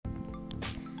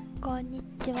こんに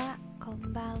ちは、こ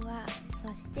んばんは。そ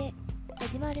して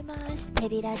始まります、ペ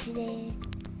リラジです。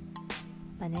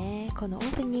このオ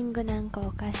ープニングなんかお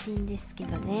かしいんですけ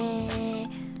どね。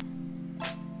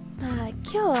今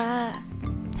日は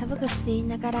タバコ吸い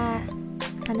ながら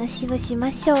話をし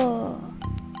ましょう。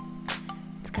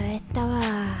疲れたわ。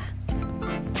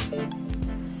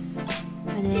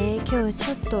今日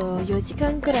ちょっと4時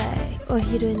間くらいお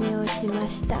昼寝をしま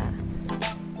した。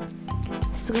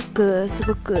すご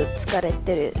く疲れ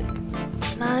てる。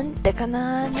なんて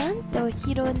お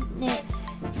昼寝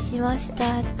しまし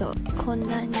たとこん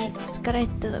なに疲れ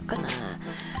たのかな。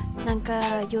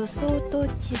予想と違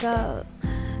う。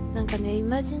イ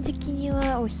マジン的に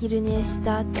はお昼寝し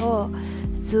た後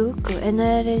すごくエ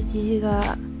ネルギー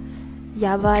が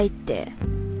やばいって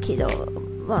けど、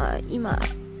今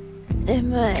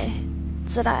眠い、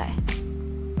辛い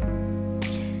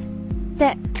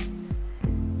で、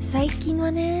最近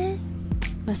はね、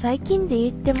最近で言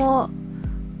っても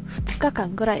2日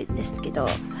間ぐらいですけど、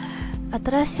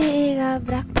新しい映画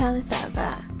ブラックパンサー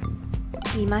が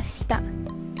見ました。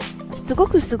すご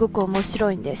く面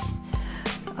白いんです。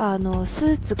ス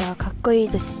ーツがかっこいい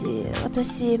ですし、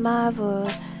私マーブ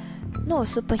ルの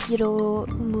スーパーヒーロ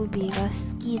ームービーが好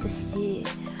きだし、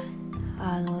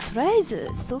とりあえず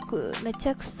すごくめち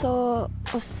ゃくちゃお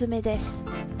すすめです。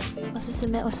おすす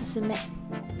め。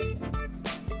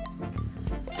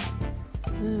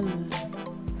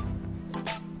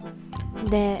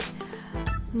で、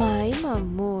今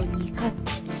もう2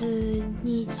月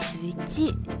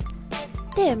21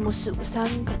で、もうすぐ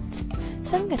3月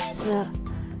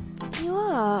に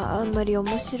はあんまり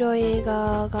面白い映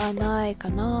画がないか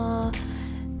な。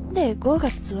で、5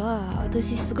月は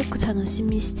私すごく楽し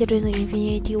みにしてるの、インフ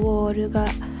ィニティ・ウォールが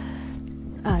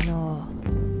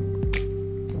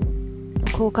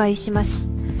公開します。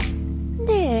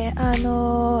で、レ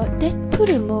ッドプ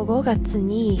ルも5月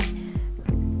に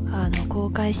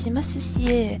公開します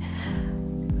し、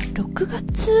6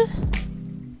月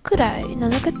くらい、7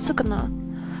月かな、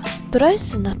とりあえ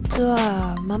ず夏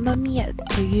はママミア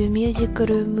というミュージカ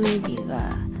ルムービー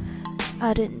が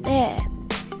あるんで、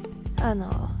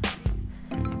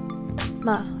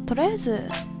とりあえず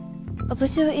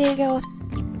私は映画をいっ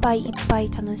ぱい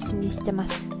楽しみにしてま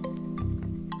す。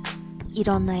い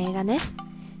ろんな映画ね、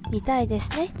見たいです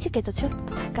ね。チケットちょっ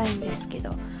と高いんですけ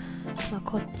ど、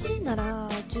こっちなら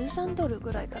$13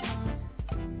ぐらいかな。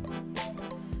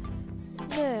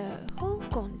で、香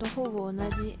港とほぼ同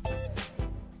じ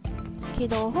け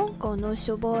ど、香港の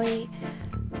しょぼい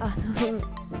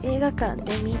映画館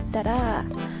で見たら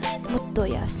もっと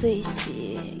安い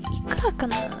し、いくらか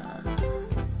な、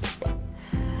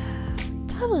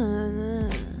多分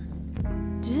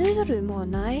$10も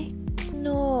ない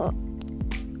の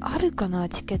あるかな。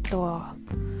チケットは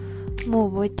も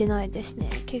う覚えてないですね。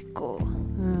結構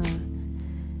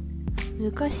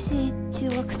昔中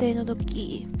学生の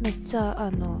時めっち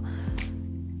ゃ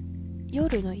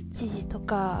夜の1時と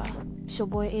かしょ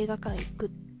ぼい映画館行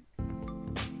く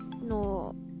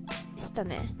のした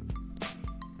ね。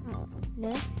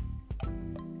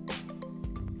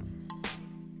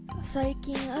最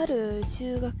近ある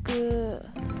中学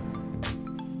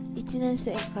1年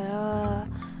生から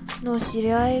の知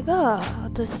り合いが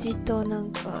私とも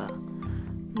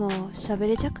う喋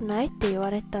りたくないって言わ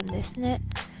れたんですね。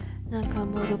もう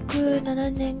6、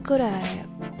7年くらい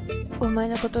お前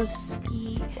のこと好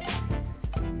き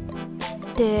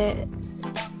で、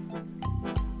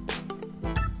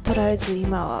とりあえず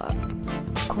今は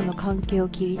この関係を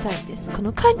切りたいんです。こ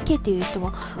の関係っていうと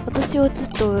も、私はずっ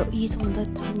といい友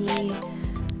達に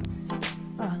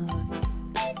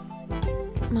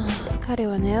彼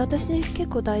はね、私結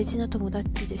構大事な友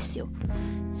達ですよ。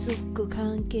すごく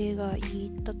関係がい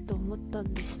いだと思った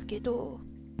んですけど、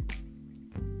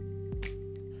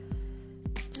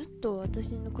ずっと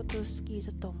私のこと好き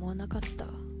だと思わなかった。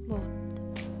もう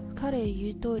彼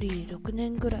言う通り6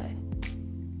年ぐらい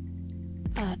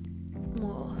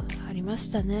もうありまし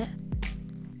たね。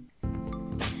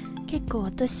結構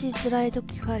私辛い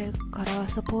時彼から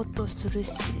サポートする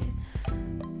し、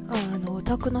オ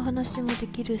タクの話もで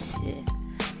きるし、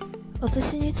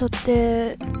私にとっ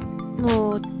て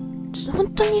もう本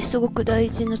当にすごく大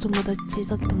事な友達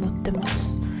だと思ってま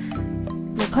す。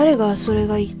彼がそれ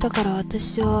が言ったから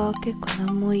私は結構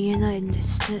何も言えないんで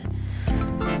すね。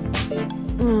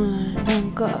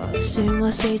すい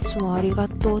ません、いつもありが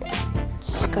とう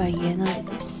しか言えない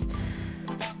です。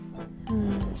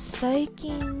最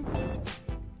近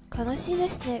悲しいで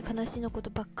すね。悲しいのこと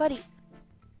ばっかり。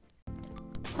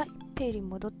はい、ペイリ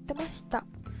戻ってました。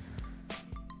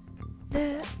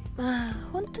で、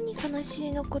本当に悲し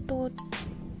いのこと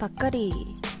ばっかり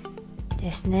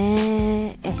です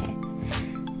ね。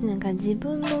なんか自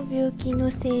分の病気の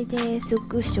せいですご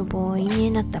くしょぼいに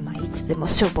なった。まあいつでも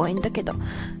しょぼいんだけど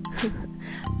普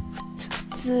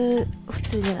通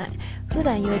じゃない、普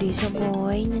段よりしょ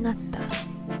ぼいになっ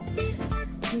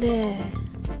た。で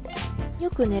よ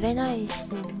く寝れない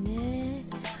しね。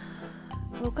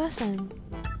お母さん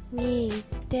に言っ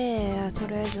てと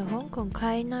りあえず香港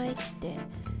買えないって。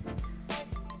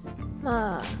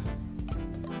まあ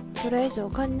とりあえずお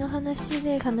金の話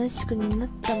で悲しくなっ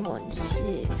たもんし、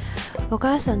お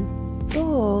母さん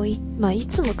とい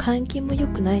つも関係も良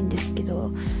くないんですけ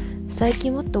ど、最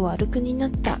近もっと悪くにな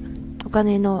った。お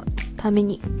金のため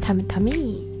に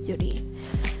より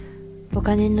お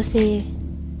金のせい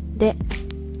で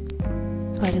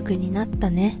悪くになっ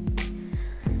たね。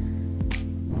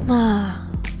まあ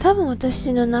多分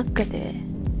私の中で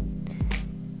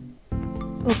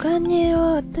お金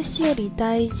は私より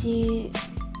大事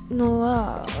の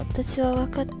は私は分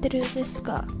かってるです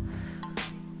が、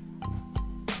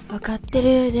分かって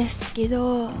るですけ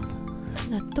ど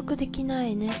納得できな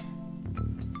いね。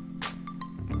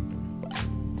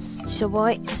しょぼ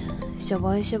い、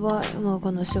もう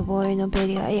このしょぼいのペ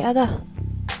リは嫌だ。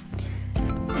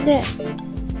で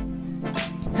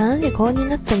なんでこうに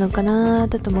なったのかな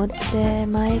だと思って、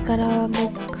前からも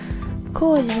う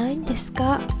こうじゃないんです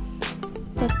か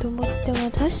だと思っても、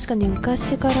確かに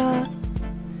昔から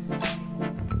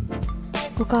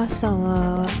お母さん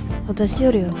は私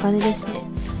よりお金ですね。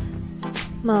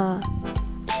まあ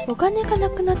お金がな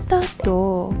くなった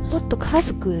後もっと家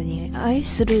族に愛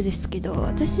するですけど、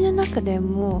私の中で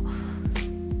も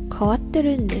変わって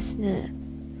るんですね。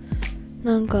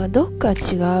なんかどっか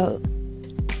違う。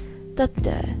だっ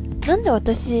てなんで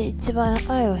私一番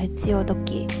愛を必要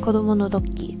時、子供の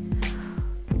時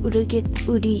裏れ切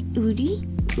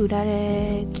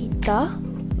っ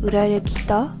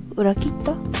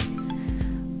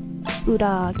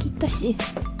たし、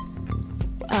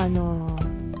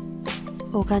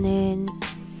お金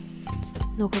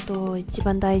のことを一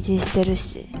番大事にしてる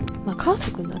し、まあ家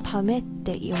族のためっ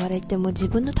て言われても自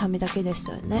分のためだけです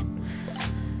よね。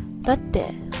だっ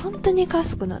て本当に家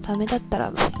族のためだった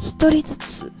ら一人ず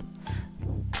つ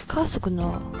家族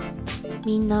の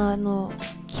みんなの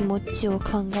気持ちを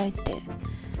考えて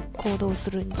行動す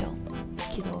るんじゃん。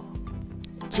けど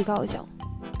違うじゃん。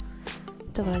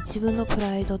だから自分のプ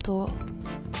ライドと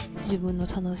自分の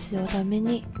楽しさのため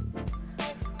に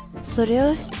それ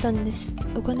を知ったんです。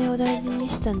お金を大事に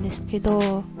したんですけ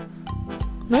ど、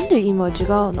なんで今違う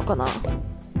のかな。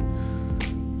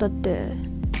だって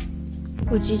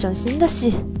おじいちゃん死んだ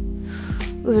し、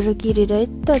裏切られ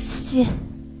たし、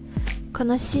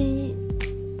悲し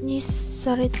に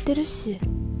されてるし、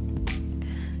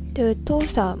でお父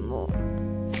さんも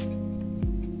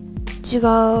ち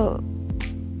ょ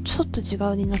っと違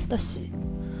うになったし、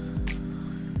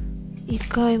一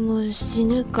回も死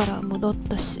ぬから戻っ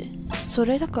たし、そ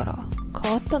れだから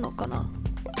変わったのかな。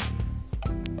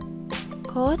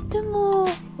変わっても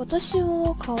私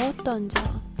も変わったんじゃ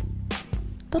ん。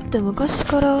だって昔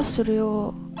からそれ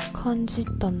を感じ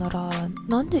たんなら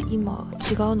なんで今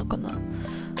違うのかな。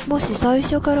もし最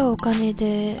初からお金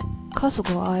で家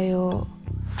族の愛を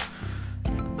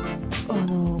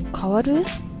変わる、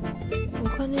お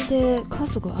金で家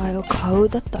族の愛を買う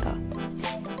だったら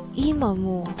今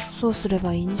もうそうすれ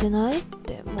ばいいんじゃないっ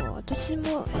て、もう私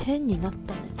も変になっ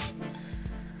たね。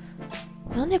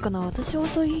なんでかな、私は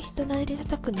そういう人になり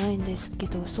たくないんですけ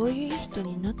ど、そういう人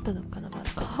になったのかな。まあ、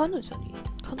彼女で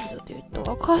言う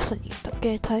とお母さんにだ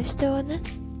け対してはね、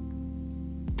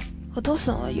お父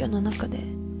さんは世の中で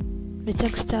めちゃ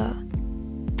くちゃ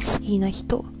好きな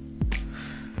人、好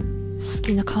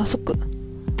きな家族、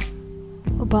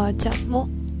おばあちゃんも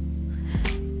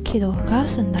けどお母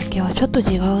さんだけはちょっと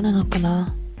違うなのか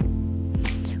な。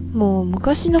もう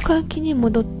昔の関係に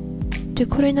戻って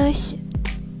これないし、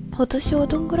私を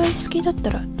どんぐらい好きだった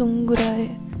らどんぐらい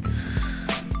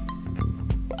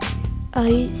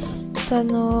愛した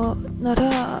のな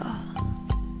ら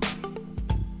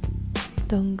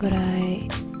どんぐらい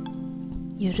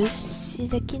許し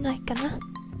できないかな。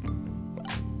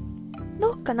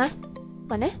どうかな。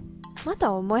まあね、ま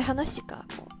た重い話か。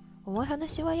もう重い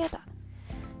話は嫌だ。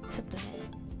ちょっとね、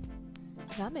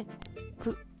ラーメン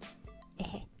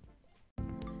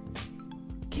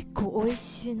結構美味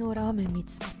しいのラーメン見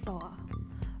つかったわ。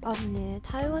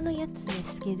台湾のやつで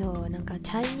すけど、なんか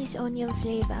チャイニーズオニオンフ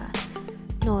レーバ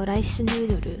ーのライスヌー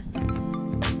ドル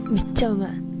めっちゃうま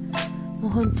い。もう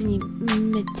本当に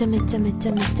めちゃめちゃう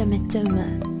まい。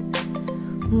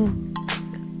もう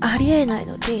ありえない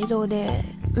の程度で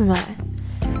うまい。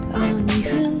2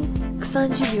分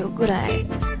30秒ぐらい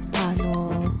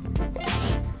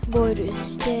ボイル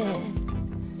して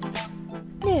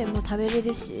でもう食べれ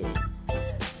るし、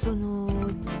ちょ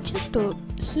っと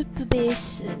スープベー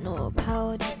スの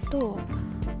香りと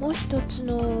もう一つ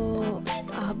の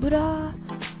油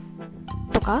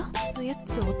とかのや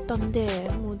つをおったん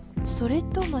で、もうそれ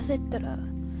と混ぜたら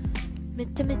め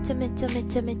ちゃめちゃめちゃめ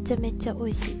ちゃめちゃめちゃ美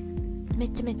味しい。め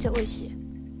ちゃめちゃ美味しい。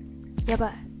やば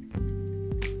い。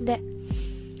で、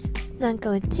なん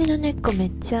かうちの猫め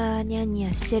っちゃニャンニ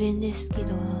ャしてるんですけ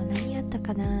ど、何やった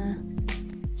かな、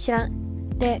知ら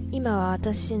ん。で、今は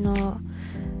私の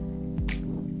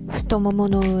太もも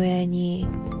の上に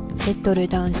セットル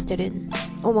ダウンしてる。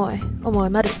重い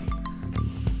丸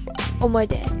重い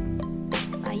で、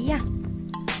いいや。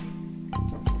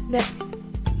で、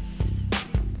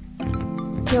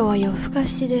今日は夜更か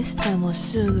しですから、もう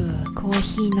すぐコー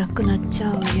ヒーなくなっち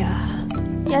ゃう。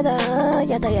やだ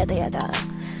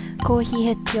コーヒー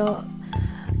減っちゃう。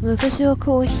昔は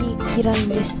コーヒー嫌いん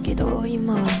ですけど、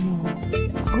今はもう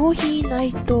コーヒーな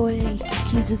いと生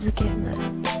き続けない。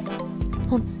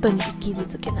本当に生き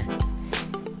続けない。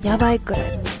やばいくらい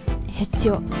減っち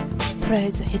ゃう。とりあ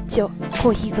えず減っちゃう。コ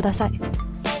ーヒーください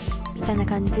みたいな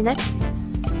感じね。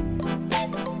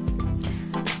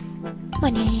ま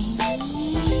あね、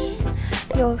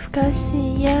夜更か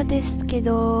し嫌ですけ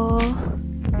ど、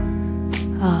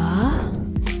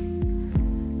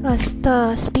明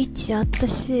日スピーチあった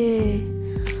し、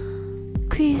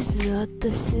クイズあっ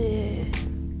たし、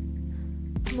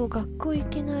もう学校行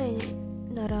けない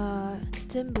なら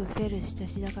全部フェルした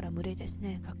し、だから無理です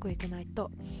ね、学校行けない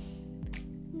と。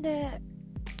で、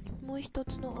もう一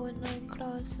つのオンラインク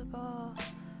ラスが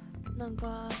なん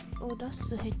かを出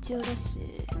す必要だ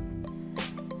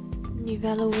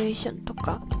し、゚ロ゚щと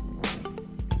か。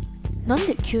なん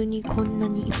で急にこんな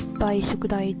にいっぱい宿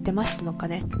題出ましたのか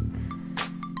ね。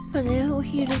まあね、お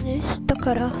昼寝した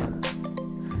から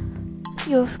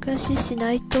夜更かしし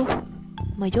ないと、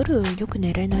夜よく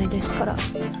寝れないですから。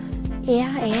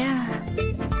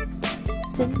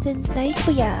全然大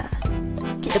丈夫や。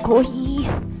けどコーヒ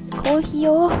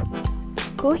ーを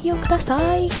くだ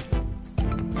さい。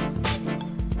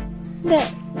で、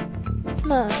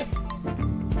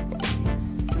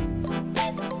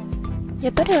や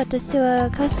っぱり私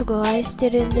は家族を愛して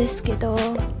るんですけど、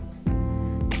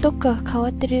どっか変わ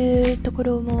ってるとこ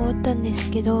ろもあったんで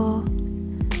すけど、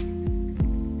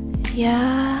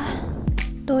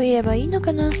どう言えばいいの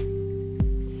かな。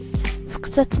複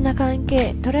雑な関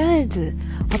係。とりあえず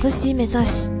私目指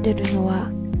してるの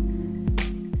は、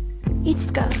い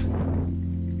つか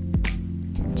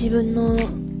自分の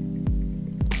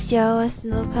幸せ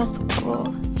の家族を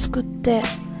作って、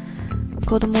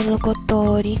子供のこ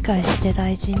とを理解して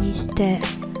大事にして、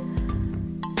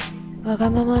わが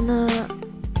ままな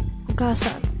お母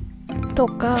さんと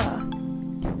か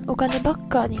お金ばっ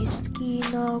かに好き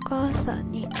なお母さ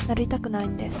んになりたくない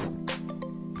んです。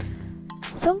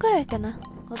そんぐらいかな、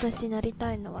私なり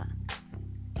たいのは。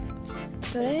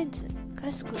とりあえず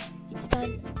家族一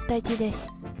番大事で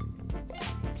す。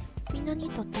みんなに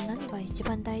とって何が一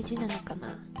番大事なのか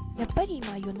な。やっぱり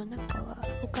今世の中は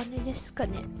お金ですか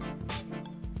ね。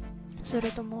それ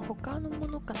とも他のも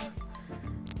のかな。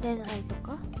恋愛と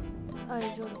か愛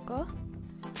情とか、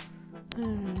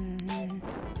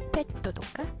ペットと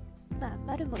か。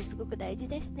丸もすごく大事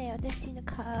ですね、私の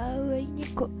かわいい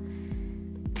猫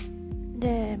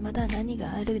で。まだ何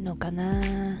があるのかな。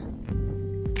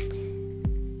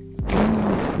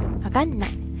わかんない。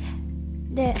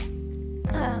で、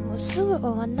もうすぐ終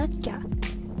わんなきゃ。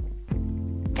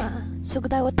宿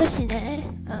題終わったしね。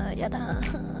やだ。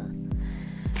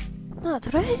と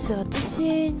りあえず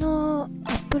私の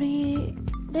アプリ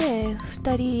で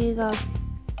2人が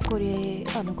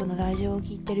このラジオを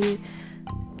聞いてる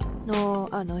の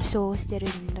を称してる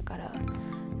んだから、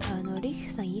リ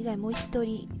クさん以外もう一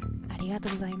人ありがと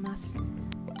うございます。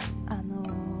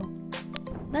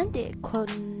なんでこ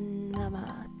ん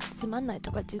なつまんない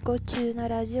とか自己中な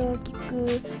ラジオを聞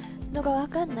くのがわ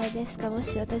かんないですか。も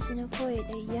し私の声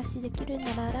で癒しできる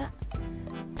なら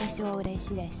私は嬉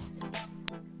しいです。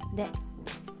で、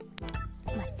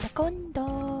また今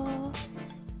度。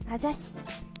あざっす。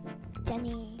じゃあ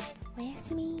ね、おや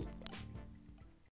すみ。